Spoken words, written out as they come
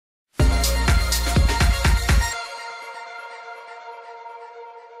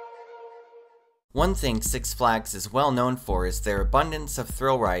One thing Six Flags is well known for is their abundance of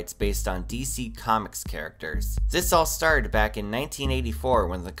thrill rides based on DC Comics characters. This all started back in 1984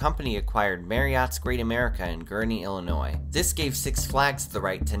 when the company acquired Marriott's Great America in Gurnee, Illinois. This gave Six Flags the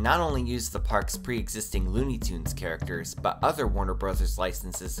right to not only use the park's pre-existing Looney Tunes characters, but other Warner Bros.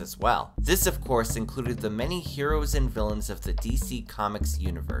 Licenses as well. This of course included the many heroes and villains of the DC Comics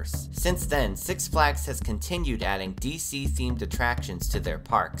universe. Since then, Six Flags has continued adding DC-themed attractions to their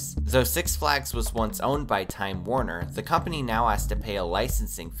parks. Though Six Flags was once owned by Time Warner, the company now has to pay a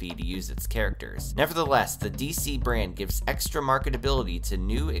licensing fee to use its characters. Nevertheless, the DC brand gives extra marketability to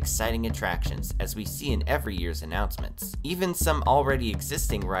new, exciting attractions, as we see in every year's announcements. Even some already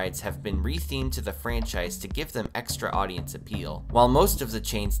existing rides have been rethemed to the franchise to give them extra audience appeal. While most of the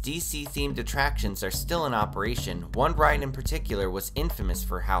chain's DC-themed attractions are still in operation, one ride in particular was infamous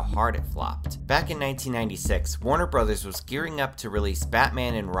for how hard it flopped. Back in 1996, Warner Bros. Was gearing up to release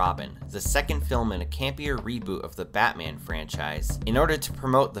Batman and Robin, the second film in a campier reboot of the Batman franchise. In order to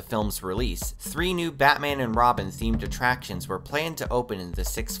promote the film's release, 3 new Batman and Robin themed attractions were planned to open in the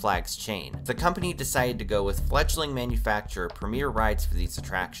Six Flags chain. The company decided to go with fledgling manufacturer Premier Rides for these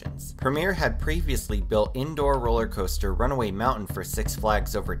attractions. Premier had previously built indoor roller coaster Runaway Mountain for Six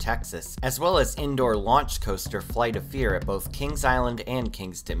Flags over Texas, as well as indoor launch coaster Flight of Fear at both Kings Island and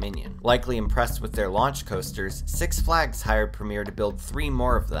Kings Dominion. Likely impressed with their launch coasters, Six Flags hired Premier to build 3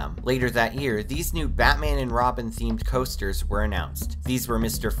 more of them. Later that year, these new Batman and Robin themed coasters were announced. These were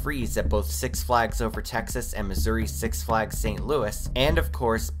Mr. Freeze at both Six Flags over Texas and Missouri's Six Flags St. Louis, and of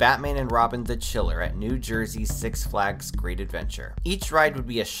course Batman and Robin the Chiller at New Jersey's Six Flags Great Adventure. Each ride would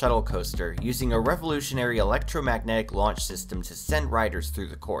be a shuttle coaster, using a revolutionary electromagnetic launch system to send riders through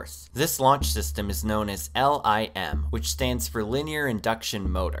the course. This launch system is known as LIM, which stands for Linear Induction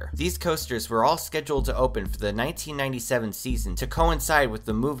Motor. These coasters were all scheduled to open for the 1997 season to coincide with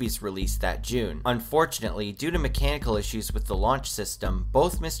the movie's release that June. Unfortunately, due to mechanical issues with the launch system,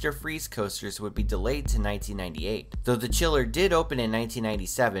 both Mr. Freeze coasters would be delayed to 1998. Though the Chiller did open in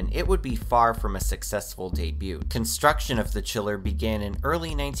 1997, it would be far from a successful debut. Construction of the Chiller began in early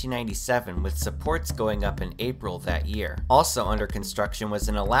 1997, with supports going up in April that year. Also under construction was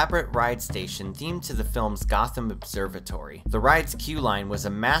an elaborate ride station themed to the film's Gotham Observatory. The ride's queue line was a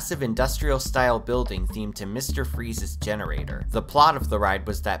massive industrial-style building themed to Mr. Freeze's generator. The plot of the ride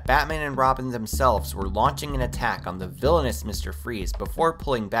was that Batman and Robin themselves were launching an attack on the villainous Mr. Freeze before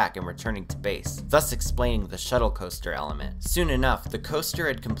pulling back and returning to base, thus explaining the shuttle coaster element. Soon enough, the coaster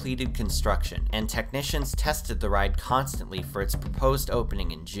had completed construction, and technicians tested the ride constantly for its proposed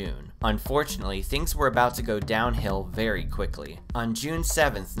opening in June. Unfortunately, things were about to go downhill very quickly. On June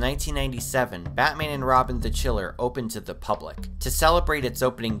 7th, 1997, Batman and Robin the Chiller opened to the public. To celebrate its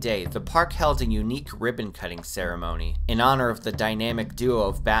opening day, the park held a unique ribbon-cutting ceremony. In honor of the dynamic duo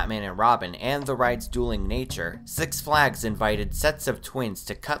of Batman and Robin and the ride's dueling nature, Six Flags invited sets of twins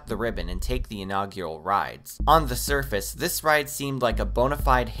to cut the ribbon and take the inaugural rides. On the surface, this ride seemed like a bona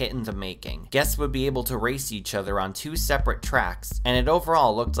fide hit in the making. Guests would be able to race each other on 2 separate tracks, and it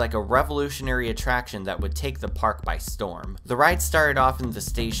overall looked like a revolutionary attraction that would take the park by storm. The ride started off in the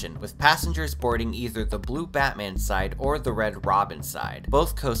station, with passengers boarding either the blue Batman side or the red Robin side.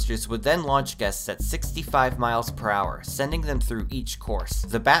 Both coasters would then launch guests at 65 miles per hour, sending them through each course.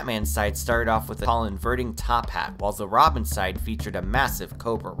 The Batman side started off with a tall inverting top hat, while the Robin side featured a massive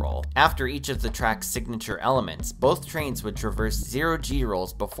cobra roll. After each of the track's signature elements, both trains would traverse 0G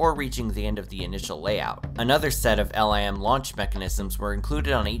rolls before reaching the end of the initial layout. Another set of LIM launch mechanisms were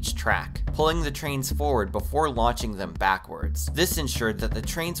included on each track, pulling the trains forward before launching them backwards. This ensured that the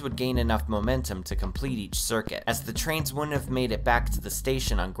trains would gain enough momentum to complete each circuit, as the trains wouldn't have made it back to the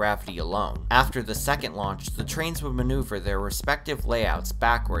station on gravity alone. After the second launch, the trains would maneuver their respective layouts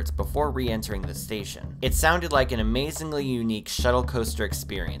backwards before re-entering the station. It sounded like an amazingly unique shuttle coaster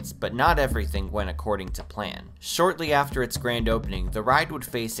experience, but not everything went according to plan. Shortly after its grand opening, the ride would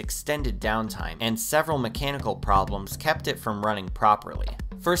face extended downtime, and several mechanical problems kept it from running properly.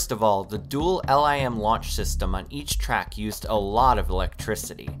 First of all, the dual LIM launch system on each track used a lot of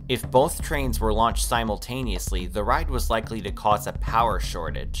electricity. If both trains were launched simultaneously, the ride was likely to cause a power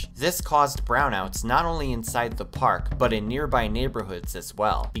shortage. This caused brownouts not only inside the park, but in nearby neighborhoods as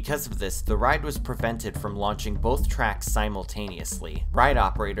well. Because of this, the ride was prevented from launching both tracks simultaneously. Ride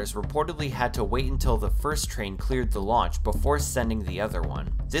operators reportedly had to wait until the first train cleared the launch before sending the other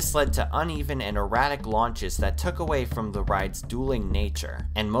one. This led to uneven and erratic launches that took away from the ride's dueling nature.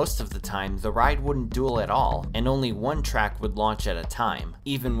 and most of the time, the ride wouldn't duel at all, and only one track would launch at a time.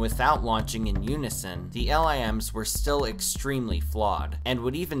 Even without launching in unison, the LIMs were still extremely flawed, and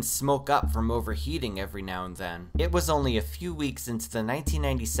would even smoke up from overheating every now and then. It was only a few weeks into the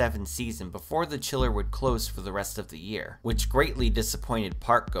 1997 season before the chiller would close for the rest of the year, which greatly disappointed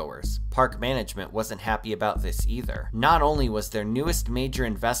park goers. Park management wasn't happy about this either. Not only was their newest major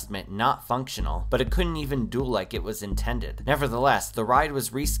investment not functional, but it couldn't even duel like it was intended. Nevertheless, the ride was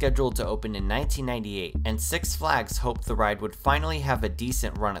rescheduled to open in 1998, and Six Flags hoped the ride would finally have a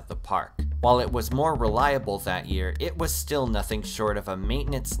decent run at the park. While it was more reliable that year, it was still nothing short of a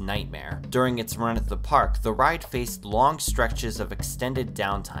maintenance nightmare. During its run at the park, the ride faced long stretches of extended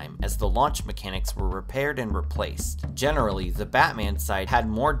downtime as the launch mechanics were repaired and replaced. Generally, the Batman side had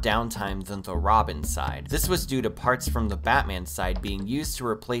more downtime than the Robin side. This was due to parts from the Batman side being used to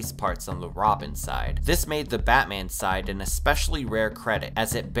replace parts on the Robin side. This made the Batman side an especially rare credit,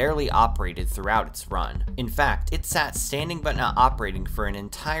 as it barely operated throughout its run. In fact, it sat standing but not operating for an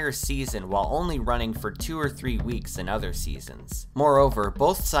entire season while only running for 2 or 3 weeks in other seasons. Moreover,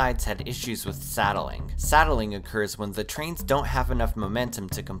 both sides had issues with saddling. Saddling occurs when the trains don't have enough momentum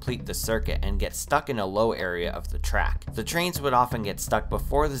to complete the circuit and get stuck in a low area of the track. The trains would often get stuck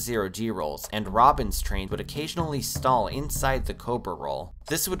before the zero-G rolls, and Robin's train would occasionally stall inside the Cobra roll.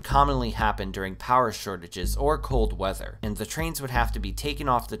 This would commonly happen during power shortages or cold weather, and the trains would have to be taken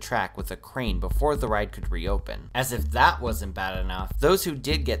off the track with a crane before the ride could reopen. As if that wasn't bad enough, those who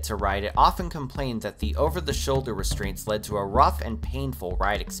did get to ride it often complained that the over-the-shoulder restraints led to a rough and painful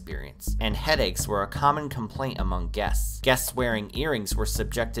ride experience, and headaches were a common complaint among guests. Guests wearing earrings were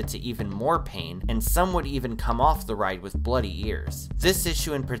subjected to even more pain, and some would even come off the ride with bloody ears. This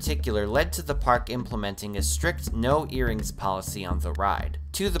issue in particular led to the park implementing a strict no earrings policy on the ride.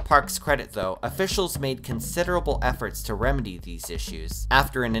 To the park's credit though, officials made considerable efforts to remedy these issues.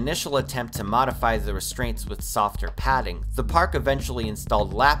 After an initial attempt to modify the restraints with softer padding, the park eventually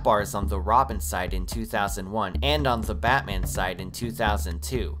installed lap bars on the Robin side in 2001 and on the Batman side in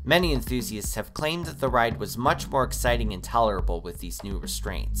 2002. Many enthusiasts have claimed that the ride was much more exciting and tolerable with these new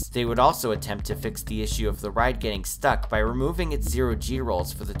restraints. They would also attempt to fix the issue of the ride getting stuck by removing its zero-G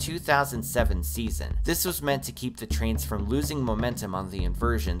rolls for the 2007 season. This was meant to keep the trains from losing momentum on the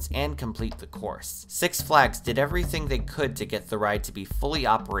inversions and complete the course. Six Flags did everything they could to get the ride to be fully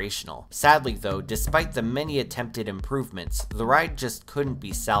operational. Sadly though, despite the many attempted improvements, the ride just couldn't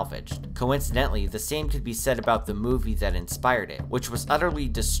be salvaged. Coincidentally, the same could be said about the movie that inspired it, which was utterly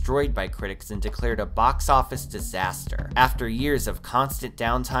destroyed by critics and declared a box office disaster. After years of constant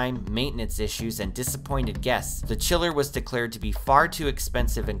downtime, maintenance issues, and disappointed guests, the chiller was declared to be far too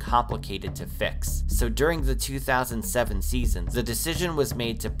expensive and complicated to fix. So during the 2007 season, the decision was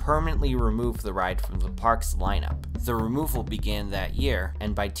made to permanently remove the ride from the park's lineup. The removal began that year,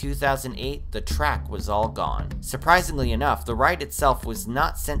 and by 2008, the track was all gone. Surprisingly enough, the ride itself was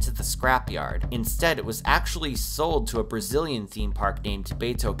not sent to the scrapyard. Instead, it was actually sold to a Brazilian theme park named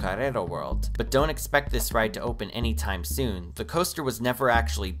Beto Carreiro World. But don't expect this ride to open anytime soon. The coaster was never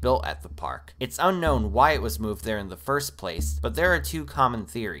actually built at the park. It's unknown why it was moved there in the first place, but there are two common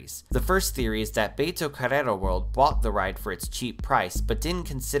theories. The first theory is that Beto Carreiro World bought the ride for its cheap price, but didn't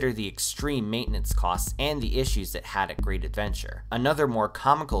consider the extreme maintenance costs and the issues it had at Great Adventure. Another more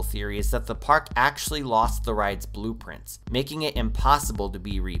comical theory is that the park actually lost the ride's blueprints, making it impossible to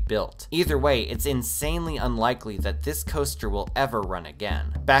be rebuilt. Either way, it's insanely unlikely that this coaster will ever run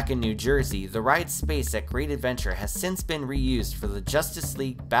again. Back in New Jersey, the ride space at Great Adventure has since been reused for the Justice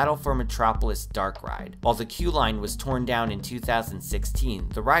League Battle for Metropolis Dark Ride. While the queue line was torn down in 2016,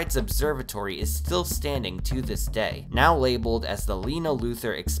 the ride's observatory is still standing to this day, now labeled as the Lena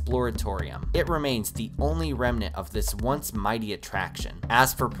Luthor Exploratorium. It remains the only remnant of this once mighty attraction.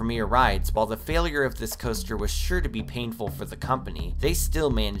 As for Premier Rides, while the failure of this coaster was sure to be painful for the company, they still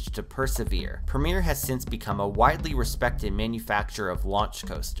managed to persevere. Premier has since become a widely respected manufacturer of launch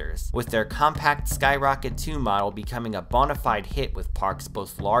coasters, with their compact Skyrocket 2 model becoming a bona fide hit with parks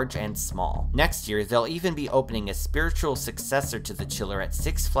both large and small. Next year, they'll even be opening a spiritual successor to the chiller at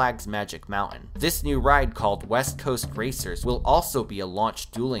Six Flags Magic Mountain. This new ride, called West Coast Racers, will also be a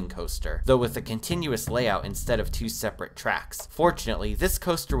launch dueling coaster, though with a continuous layout instead of two separate tracks. Fortunately, this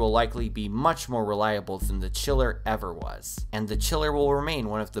coaster will likely be much more reliable than the chiller ever was, and the chiller will remain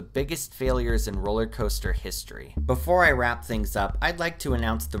one of the biggest failures in roller coaster history. Before I wrap things up, I'd like to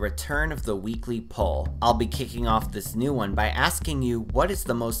announce the return of the weekly poll. I'll be kicking off this new one by asking you, what is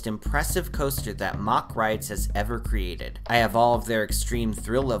the most impressive coaster that Mack Rides has ever created? I have all of their extreme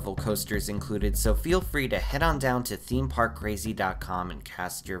thrill level coasters included, so feel free to head on down to themeparkcrazy.com themeparkcrazy.com and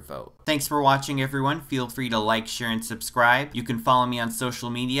cast your vote. Thanks for watching, everyone. Feel free to like, share, and subscribe. You can follow me on social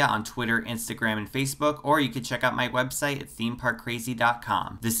media on Twitter, Instagram, and Facebook, or you can check out my website at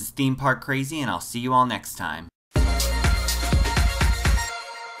themeparkcrazy.com. This is Theme Park Crazy, and I'll see you all next time.